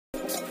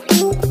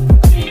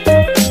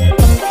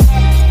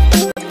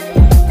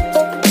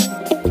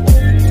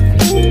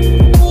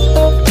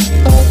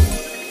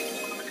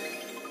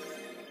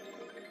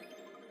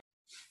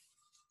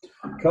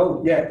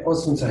Cool. Yeah,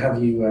 awesome to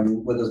have you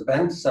with us,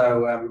 Ben.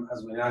 So,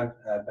 as we know,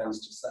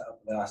 Ben's just set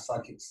up our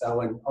Psychic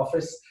Selwyn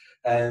office,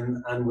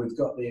 and we've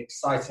got the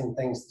exciting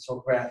things to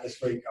talk about this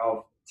week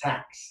of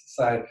tax.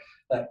 So,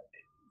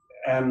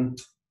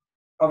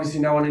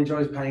 obviously, no one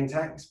enjoys paying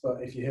tax,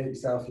 but if you hurt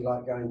yourself, you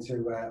like going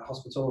to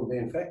hospital and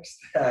being fixed.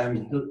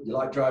 You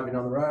like driving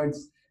on the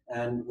roads,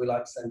 and we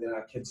like sending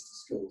our kids to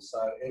school. So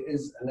it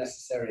is a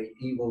necessary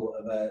evil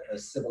of a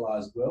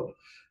civilized world.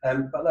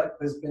 But look,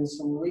 there's been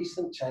some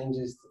recent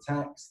changes to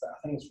tax that I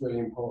think it's really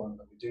important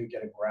that we do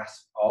get a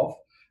grasp of.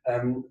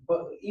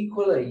 But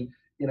equally,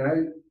 you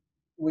know,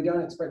 we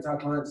don't expect our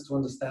clients to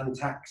understand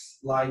tax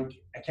like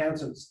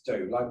accountants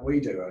do, like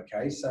we do,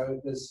 okay? So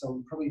there's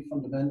some probably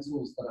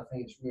fundamentals that I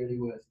think it's really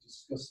worth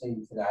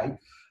discussing today.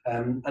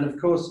 And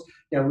of course,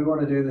 you know, we want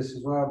to do this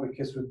as well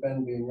because with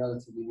Ben being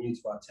relatively new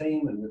to our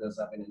team and with us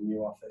having a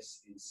new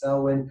office in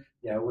Selwyn,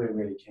 you know, we're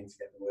really keen to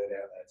get the word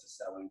out there to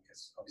Selwyn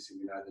because obviously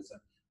we know there's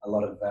a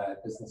lot of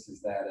businesses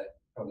there that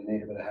probably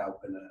need a bit of help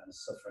and are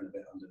suffering a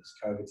bit under this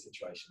COVID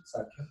situation.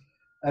 So,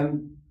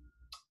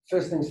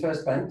 first things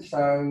first, Ben.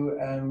 So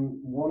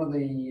one of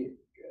the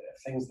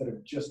things that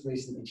have just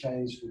recently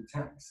changed with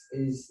tax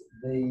is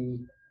the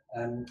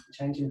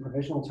change in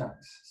provisional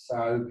tax.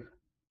 So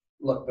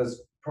look,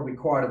 there's probably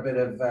quite a bit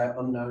of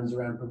unknowns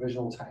around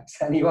provisional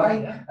tax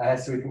anyway,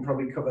 so we can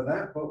probably cover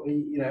that. But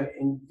we, you know,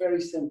 in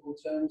very simple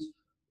terms,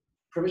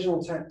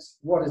 provisional tax,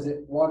 what is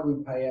it, why do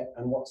we pay it,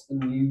 and what's the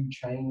new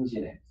change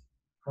in it?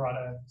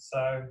 Righto.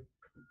 So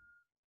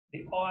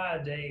the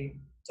IRD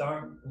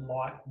don't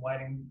like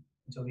waiting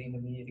until the end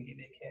of the year to get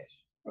their cash.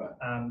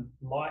 Right.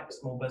 Like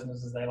small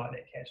businesses, they like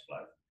that cash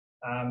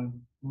flow.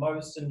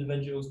 Most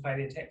individuals pay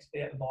their tax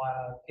via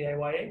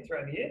PAYE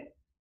throughout the year,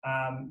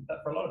 but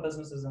for a lot of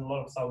businesses and a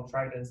lot of sole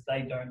traders,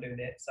 they don't do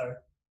that. So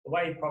the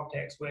way prop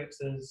tax works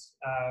is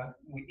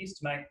we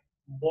estimate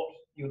what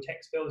your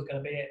tax bill is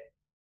going to be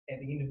at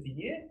the end of the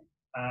year.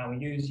 We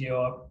use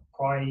your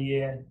prior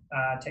year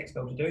tax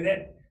bill to do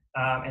that,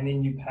 and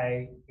then you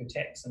pay your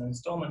tax in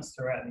installments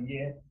throughout the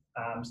year.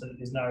 So that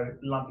there's no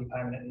lumpy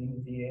payment at the end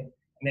of the year,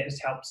 and that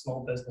just helps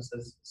small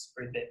businesses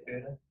spread that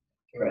burden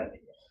throughout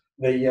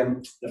the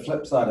year. The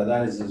flip side of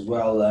that is as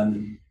well,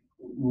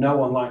 no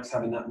one likes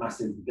having that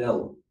massive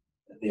bill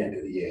at the end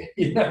of the year,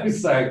 you know.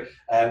 So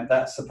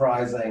that's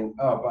surprising.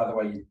 Oh, by the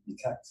way, your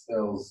tax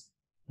bill's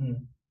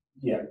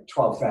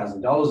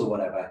 $12,000 or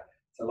whatever.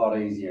 It's a lot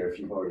easier if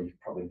you've already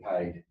probably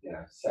paid, you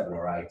know, 7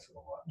 or 8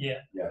 or what.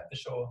 Yeah, for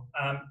sure.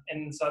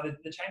 And so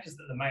the changes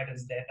that they made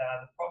is that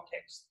the prop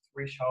tax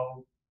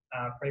threshold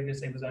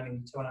previously was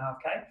only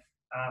 2.5K,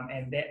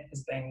 and that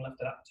is being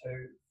lifted up to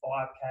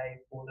 5K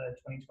for the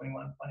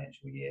 2021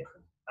 financial year.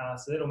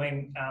 So that'll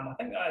mean, I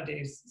think the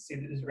IRD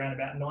said that there's around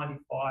about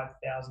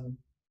 95,000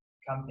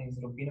 companies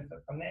that will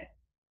benefit from that.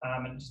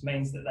 It just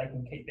means that they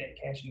can keep that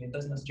cash in their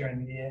business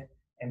during the year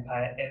and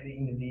pay it at the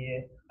end of the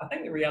year. I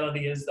think the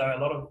reality is, though, a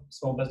lot of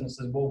small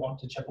businesses will want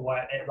to chip away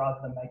at that rather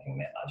than making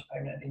that large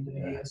payment at the end of the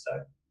year. So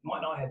it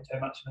might not have too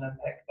much of an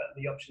impact, but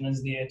the option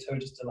is there to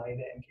just delay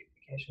that and keep the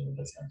cash in the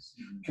business.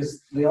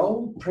 Because the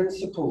old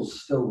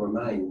principles still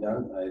remain,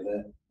 don't they?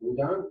 That we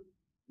don't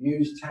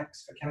use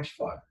tax for cash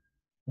flow.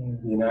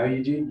 You know,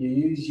 you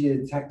use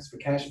your tax for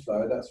cash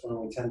flow. That's when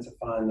we tend to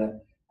find that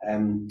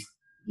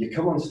you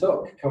come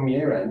unstuck come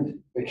year end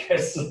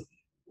because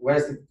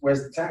where's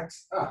the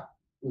tax?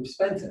 We've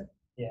spent it.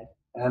 Yeah.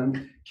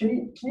 Can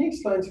you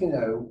explain to me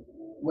though,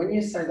 when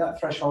you say that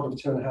threshold of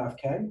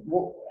 2.5K,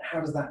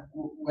 where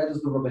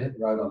does the rubber hit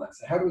the road on that?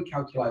 So how do we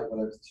calculate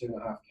whether it's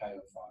 2.5K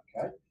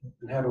or 5K,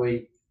 and how do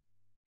we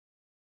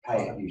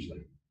pay it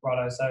usually?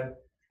 Righto. So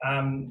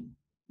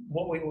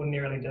what we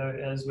ordinarily do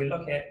is we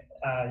look at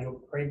your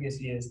previous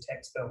year's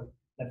tax bill.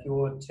 If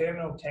your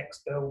terminal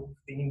tax bill at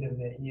the end of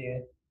that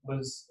year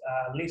was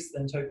less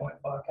than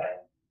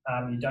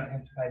 2.5K, you don't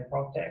have to pay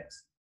prop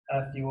tax.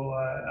 If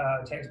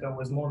your tax bill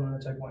was more than the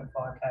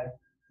 2.5K,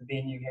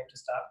 then you have to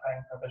start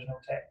paying provisional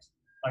tax.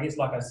 I guess,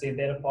 like I said,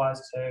 that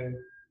applies to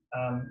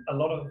a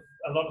lot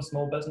of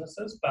small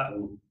businesses, but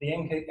the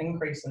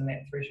increase in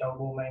that threshold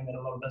will mean that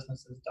a lot of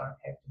businesses don't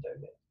have to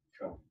do that.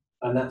 Cool.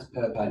 And that's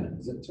per payment,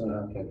 is it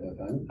 2.5K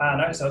per payment?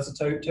 No, so it's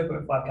a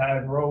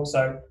 2.5K overall.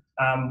 So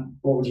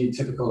what would your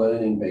typical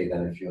earning be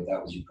then if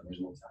that was your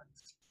provisional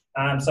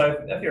tax? So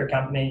if you're a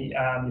company,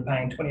 you're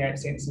paying 28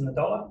 cents in the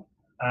dollar.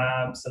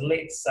 So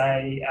let's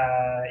say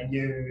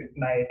you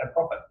made a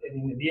profit at the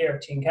end of the year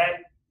of 10K,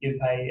 you'd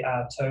pay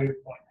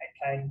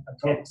 2.8K of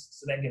tax.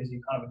 So that gives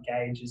you kind of a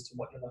gauge as to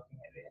what you're looking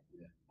at there.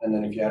 Yeah. And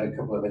then if you had a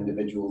couple of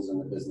individuals in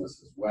the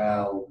business as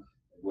well,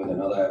 with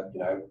another, you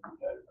know,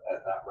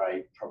 at that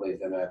rate, probably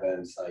they may have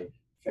earned, say,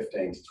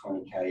 15 to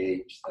 20K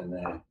each, then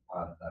they're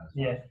part of that as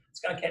well. Yeah, it's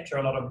going to capture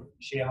a lot of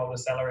shareholder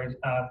salaries.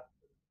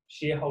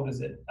 Shareholders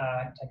that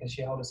take a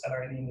shareholder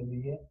salary at the end of the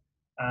year.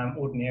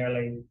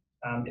 Ordinarily,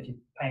 if you're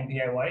paying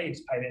PAYE, you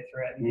just pay that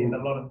throughout the year.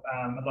 But a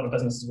lot of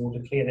businesses will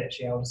declare that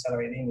shareholder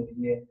salary at the end of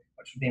the year,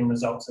 which then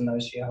results in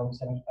those shareholders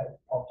having to pay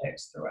prop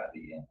tax throughout the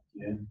year.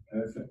 Yeah,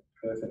 perfect.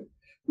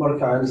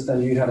 Monica, I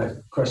understand you had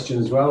a question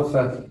as well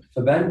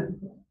for Ben.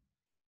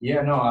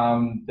 Yeah, no.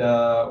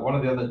 One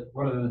of the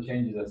other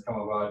changes that's come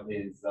about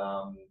is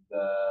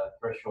the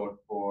threshold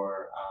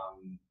for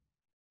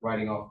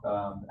writing off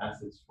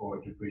assets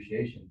for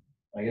depreciation.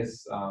 I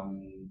guess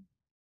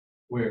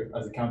we're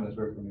as accountants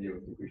we're familiar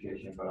with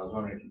depreciation, but I was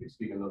wondering if you could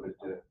speak a little bit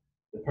to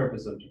the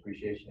purpose of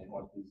depreciation and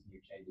what these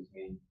new changes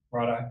mean.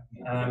 Righto.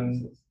 For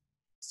businesses.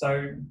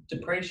 So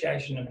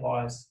depreciation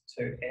applies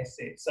to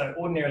assets. So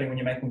ordinarily when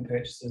you're making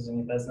purchases in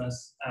your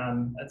business,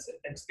 it's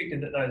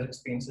expected that those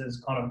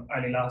expenses kind of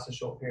only last a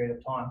short period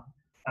of time.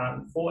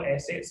 For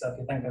assets, so if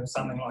you think of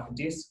something like a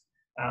desk,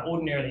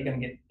 ordinarily you're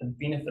going to get the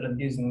benefit of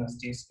using this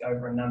desk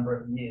over a number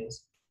of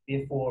years.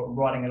 Therefore,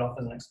 writing it off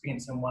as an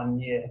expense in 1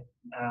 year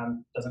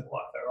doesn't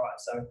quite fit right.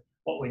 So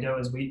what we do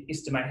is we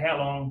estimate how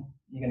long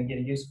you're going to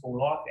get a useful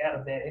life out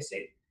of that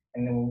asset,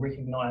 and then we'll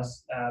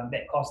recognise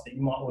that cost that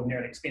you might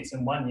ordinarily expense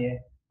in 1 year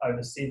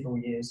over several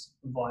years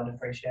via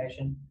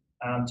depreciation.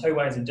 Two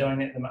ways of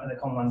doing it. The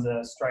common one's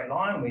a straight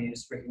line, where you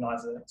just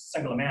recognise a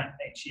single amount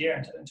each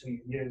year until you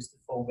use the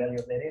full value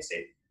of that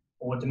asset,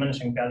 or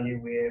diminishing value,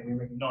 where we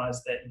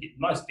recognise that you get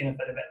the most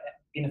benefit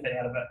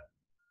out of it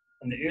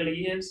in the early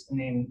years, and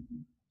then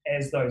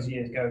as those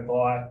years go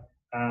by,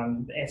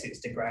 the assets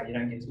degrade, you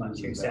don't get as much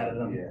use out of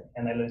them,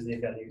 and they lose their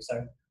value.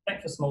 So I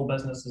think for small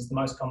businesses, the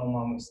most common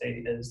one we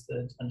see is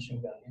the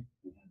diminishing value.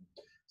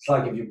 It's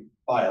like if you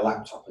buy a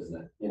laptop, isn't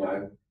it? You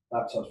know,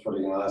 laptop's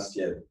probably going to last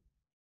you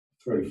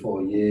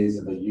 3-4 years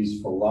of a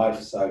useful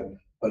life. So,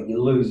 but you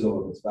lose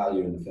all of its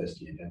value in the first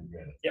year, don't you?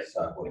 Really? Yep,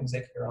 so,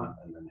 exactly right.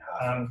 And then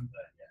half of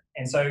that,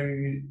 And so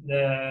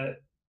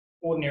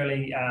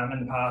ordinarily in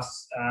the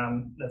past,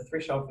 the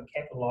threshold for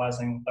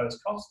capitalising those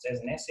costs as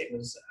an asset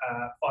was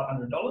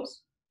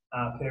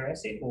 $500 per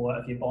asset, or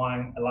if you're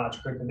buying a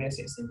large group of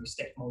assets, then you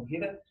stack them all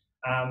together.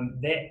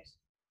 That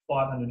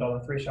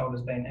 $500 threshold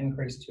has been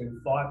increased to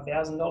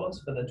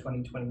 $5,000 for the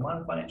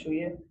 2021 financial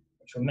year,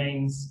 which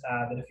means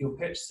that if you're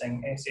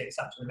purchasing assets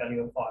up to the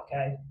value of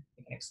 5K,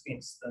 you can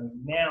expense them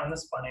now in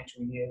this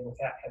financial year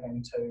without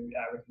having to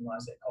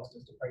recognise that cost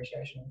as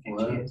depreciation in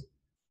future years.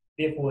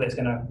 Therefore, that's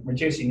going to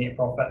reduce your net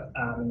profit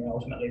and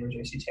ultimately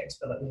reduce your tax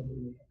bill at the end of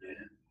the year.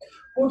 Yeah.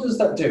 What does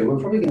that do? We're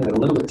probably going to get a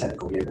little bit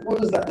technical here, but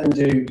what does that then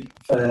do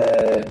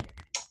for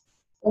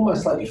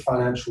almost like your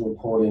financial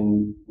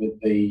reporting with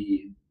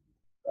the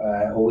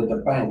or with the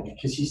bank?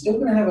 Because you're still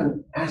going to have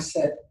an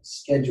asset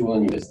schedule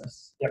in your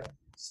business. Yep.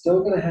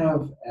 Still going to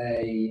have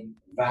a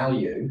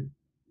value.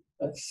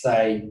 Let's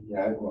say, you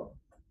know, well,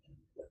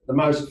 the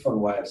most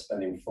fun way of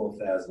spending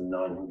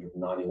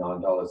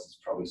 $4,999 is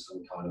probably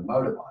some kind of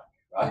motorbike.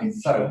 Right,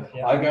 so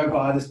I go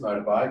buy this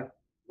motorbike,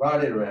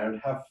 ride it around,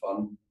 have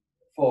fun,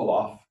 fall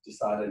off,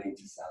 decide I need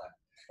to sell it.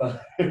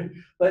 But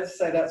let's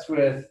say that's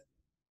worth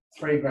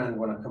 $3,000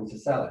 when I come to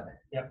sell it.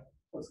 Yep.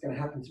 What's going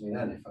to happen to me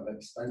then if I've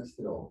expensed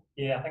it all?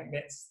 Yeah, I think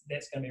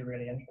that's going to be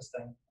really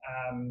interesting.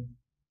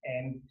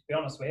 And to be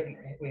honest, we haven't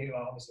had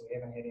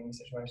any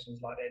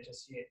situations like that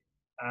just yet.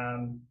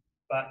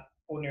 But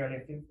ordinarily,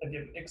 if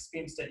you've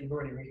expensed it, you've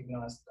already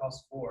recognised the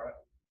cost for it.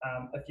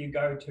 If you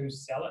go to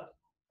sell it,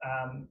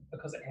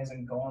 because it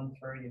hasn't gone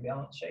through your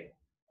balance sheet,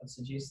 I'd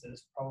suggest that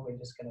it's probably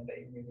just going to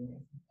be revenue,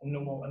 a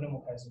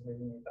normal case of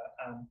revenue.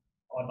 But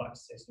I'd like to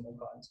see some more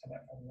guidance come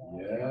out from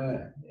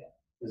that. Yeah.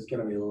 There's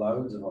going to be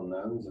loads of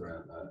unknowns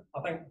around that.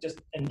 I think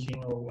just in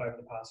general over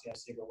the past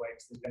several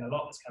weeks, there's been a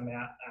lot that's come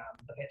out.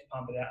 They've had to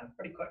pump it out in a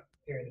pretty quick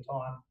period of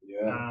time.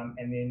 Yeah.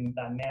 And then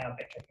they're now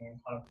backtracking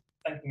and kind of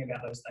thinking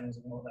about those things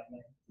and what they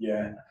mean.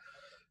 Yeah.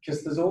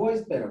 Because there's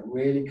always been a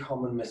really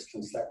common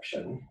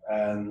misconception,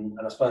 and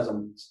I suppose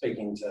I'm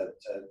speaking to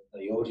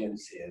the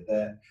audience here,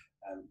 that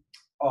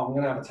I'm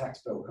going to have a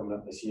tax bill coming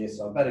up this year,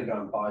 so I better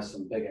go and buy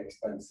some big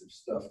expensive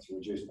stuff to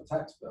reduce my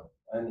tax bill.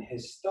 And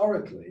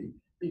historically,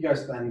 you go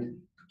spend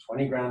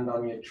 $20,000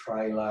 on your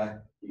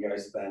trailer, you go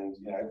spend,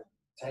 you know,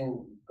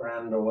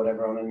 $10,000 or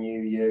whatever on a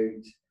new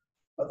ute,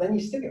 but then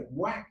you still get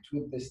whacked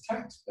with this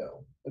tax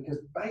bill because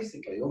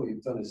basically all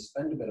you've done is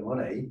spend a bit of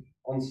money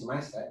on some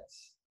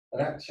assets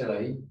that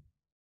actually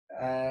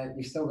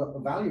you've still got the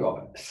value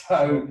of it.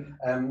 So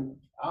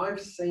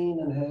I've seen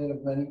and heard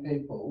of many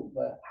people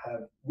that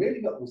have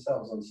really got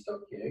themselves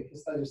unstuck here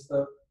because they just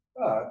thought,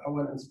 oh, I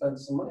went and spent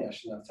some money, I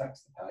shouldn't have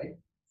tax to pay.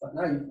 But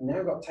no, you've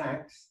now got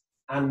tax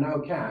and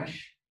no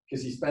cash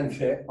because you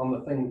spent it on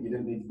the thing that you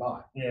didn't need to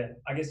buy. Yeah,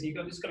 I guess you've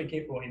just got to be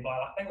careful what you buy.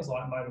 Like things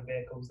like motor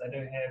vehicles, they do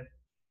have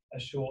a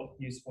short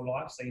useful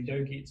life, so you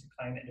do get to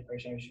claim that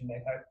depreciation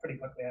back pretty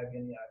quickly over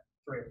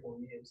 3 or 4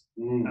 years.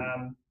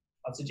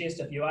 I'd suggest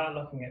if you are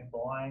looking at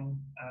buying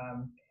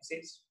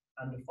assets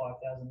under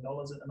 $5,000 at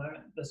the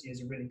moment, this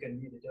year's a really good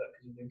year to do it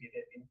because you do get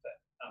that benefit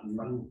up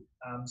front.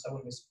 So I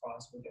wouldn't be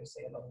surprised we do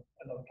see a lot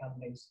of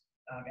companies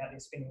out there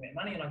spending that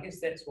money, and I guess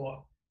that's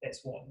what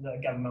the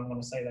government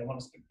want to see. They want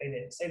to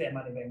see that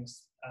money being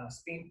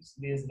spent.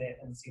 There's that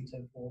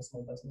incentive for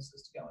small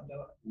businesses to go and do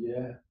it.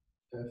 Yeah,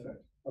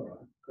 perfect. All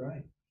right,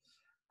 great.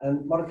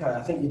 And Mordecai,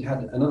 I think you'd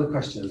had another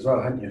question as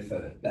well, hadn't you,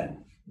 for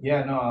Ben?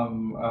 Yeah,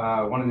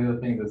 no. One of the other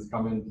things that's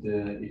come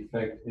into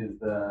effect is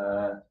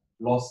the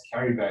loss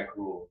carryback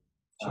rule.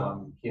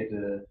 Sure. Care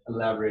to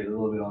elaborate a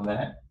little bit on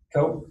that?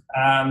 Cool.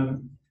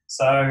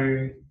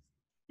 So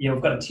yeah,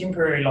 we've got a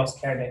temporary loss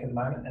carryback at the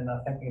moment, and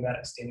they're thinking about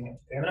extending it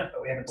to permanent,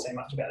 but we haven't seen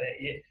much about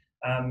that yet.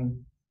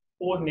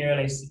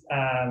 Ordinarily,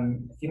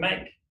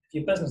 if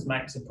your business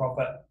makes a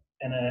profit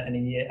in a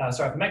year, if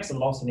it makes a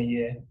loss in a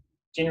year,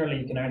 generally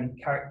you can only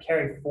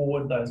carry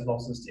forward those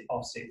losses to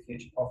offset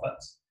future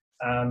profits.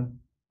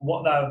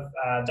 What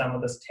they've done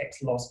with this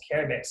tax loss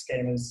carryback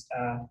scheme is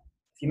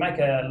if you make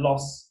a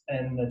loss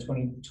in the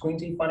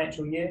 2020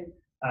 financial year,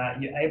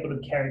 you're able to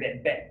carry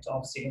that back to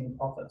offsetting the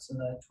profits in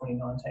the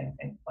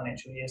 2019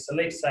 financial year. So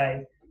let's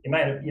say you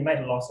made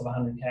a loss of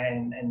 100k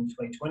in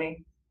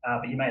 2020,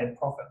 but you made a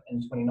profit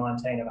in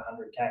 2019 of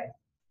 100k.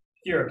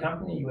 If you're a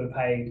company, you would have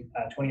paid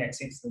 28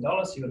 cents on the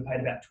dollar, so you would have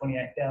paid about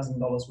 $28,000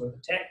 worth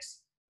of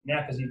tax.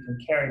 Now, because you can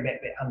carry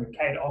back that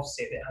 100k to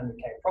offset that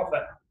 100k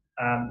profit,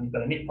 you've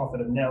got a net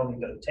profit of nil,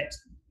 you've got a tax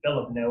bill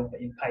of nil,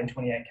 but you've paid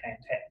 28k in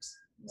tax,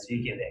 so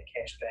you get that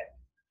cash back.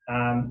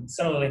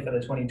 Similarly, for the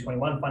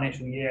 2021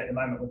 financial year, at the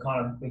moment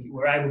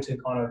we're able to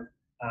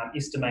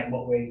estimate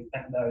what we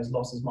think those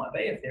losses might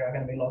be, if there are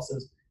going to be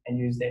losses, and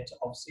use that to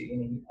offset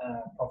any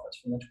profits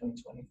from the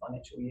 2020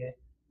 financial year.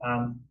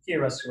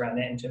 Few risks around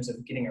that in terms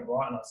of getting it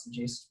right, and I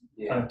suggest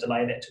kind of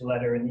delay that till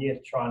later in the year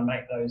to try and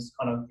make those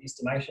kind of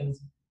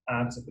estimations.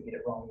 Because if we get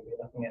it wrong, we'll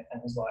be looking at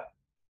things like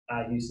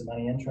use of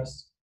money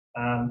interest.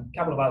 A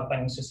couple of other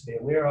things just to be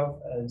aware of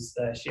is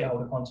the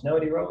shareholder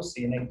continuity rules.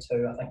 So you need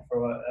to, I think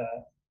for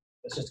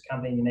it's just a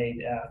company, you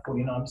need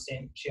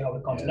 49% shareholder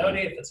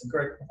continuity. If it's a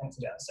group, I think it's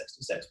about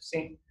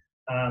 66%.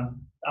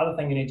 The other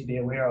thing you need to be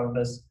aware of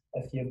is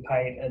if you've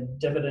paid a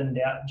dividend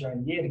out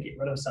during the year to get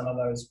rid of some of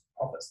those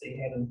profits that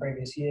you had in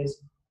previous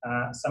years,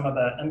 some of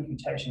the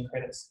imputation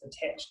credits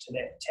attached to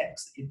that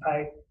tax that you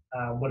paid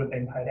would have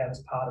been paid out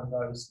as part of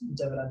those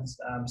dividends.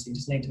 So you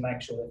just need to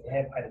make sure that if you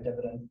have paid a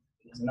dividend,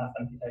 there's enough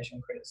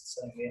imputation credits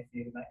sitting there for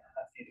you to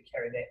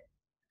carry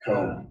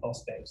that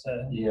loss back. So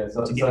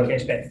to get the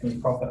cash back from the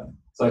profit.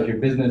 So if your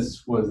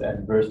business was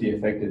adversely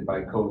affected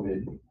by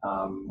COVID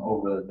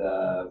over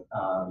the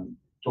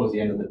towards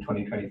the end of the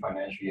 2020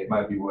 financial year, it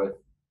might be worth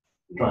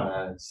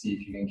trying to see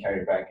if you can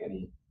carry back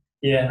any.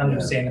 Yeah,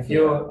 100%. If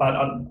you're,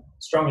 I'd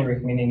strongly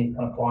recommend any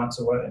kind of clients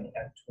or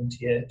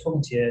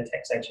talking to your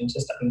tax agent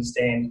just to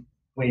understand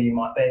where you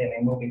might be. I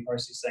mean, we'll be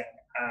processing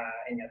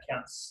in your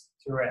accounts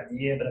throughout the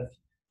year, but if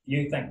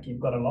you think you've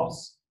got a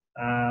loss,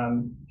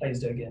 please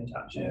do get in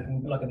touch. We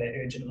can look at that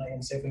urgently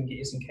and see if we can get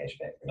you some cash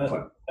back.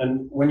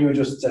 And when you were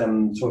just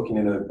talking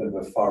in a bit of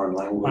a foreign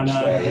language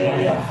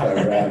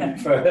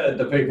for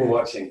the people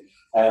watching,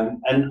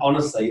 and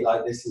honestly,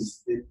 like this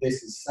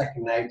is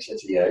second nature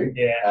to you.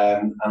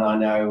 And I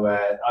know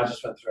I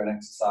just went through an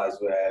exercise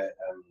where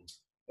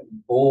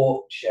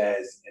bought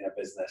shares in a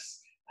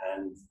business,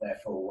 and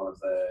therefore one of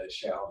the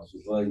shareholders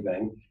was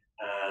leaving,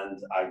 and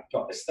I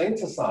got this thing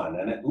to sign,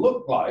 and it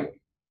looked like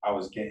I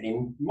was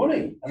getting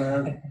money, and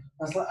I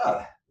was like,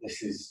 oh,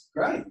 this is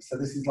great. So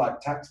this is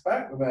like tax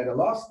back. We made a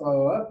loss, blah,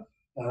 blah, blah.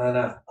 And then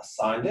I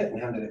signed it and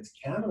handed it to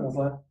Cam, and I was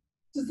like,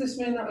 does this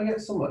mean that I get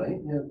some money?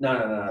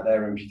 No,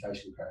 they're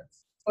imputation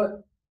credits.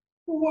 But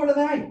what are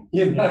they?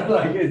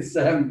 Like it's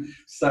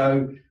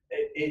so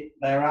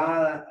there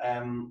are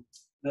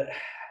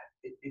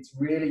it's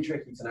really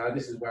tricky to know.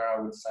 This is where I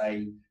would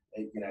say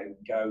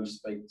go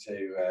speak to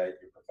your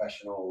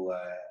professional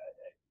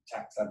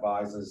tax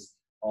advisors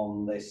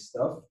on this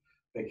stuff,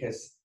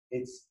 because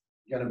it's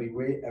going to be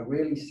a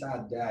really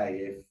sad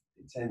day if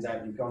it turns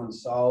out you've gone and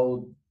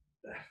sold,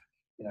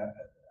 a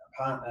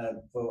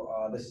partner thought,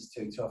 oh, this is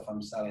too tough,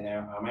 I'm selling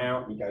out, I'm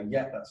out, and you go,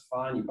 yeah, that's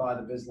fine. You buy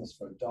the business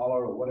for $1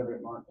 or whatever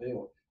it might be,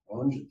 or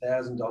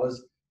 $100,000,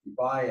 you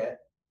buy it,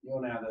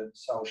 you're now the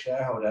sole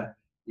shareholder,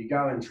 you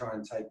go and try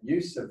and take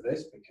use of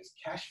this because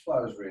cash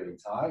flow is really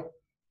tight.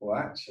 Well,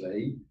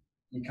 actually,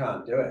 you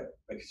can't do it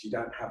because you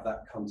don't have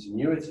that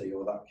continuity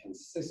or that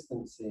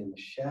consistency in the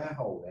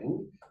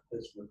shareholding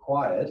that's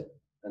required.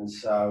 And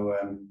so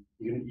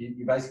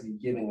you're basically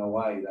giving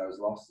away those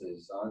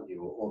losses, aren't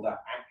you? Or that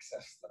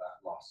access to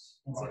that loss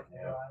right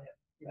now.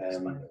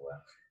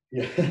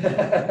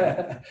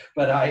 Yeah.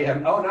 But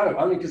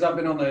only because I've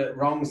been on the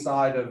wrong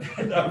side of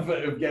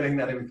getting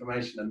that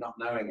information and not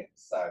knowing it.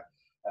 So,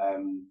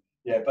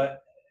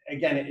 but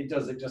again, it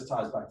just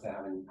ties back to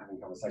having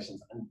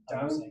conversations, and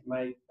don't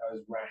make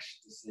those rash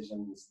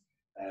decisions.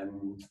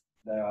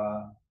 They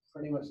are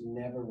pretty much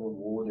never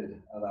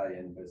rewarded, are they,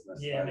 in business?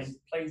 Yeah, I mean,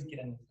 please get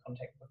in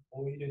contact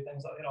before you do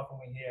things like that. Often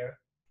we hear,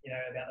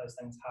 about those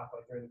things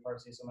halfway through the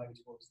process or maybe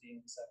towards the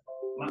end. So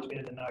much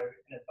better to know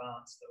in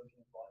advance that we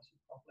can advise you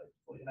properly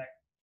before you make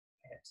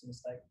perhaps a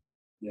mistake.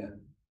 Yeah,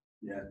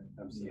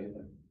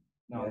 absolutely.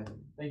 No,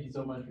 thank you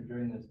so much for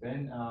joining us,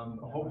 Ben.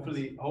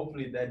 Hopefully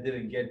that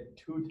didn't get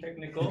too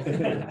technical.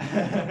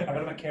 I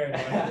got a bit carried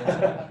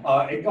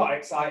away. It got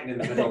exciting in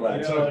the middle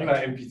there, talking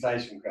about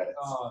imputation credits.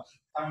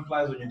 Time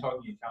flies when you're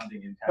talking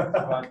accounting and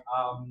tax.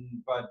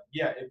 But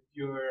yeah, if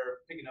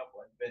you're picking up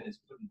what Ben is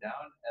putting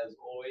down, as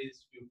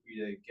always, feel free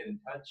to get in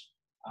touch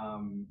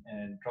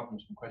and drop him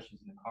some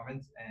questions in the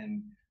comments.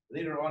 And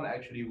later on,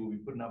 actually, we'll be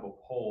putting up a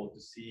poll to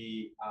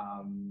see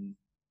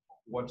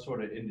what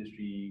sort of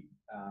industry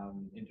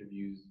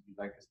interviews you'd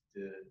like us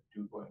to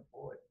do going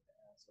forward.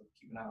 So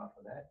keep an eye out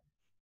for that.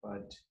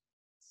 But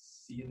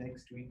see you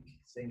next week,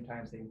 same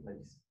time, same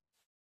place.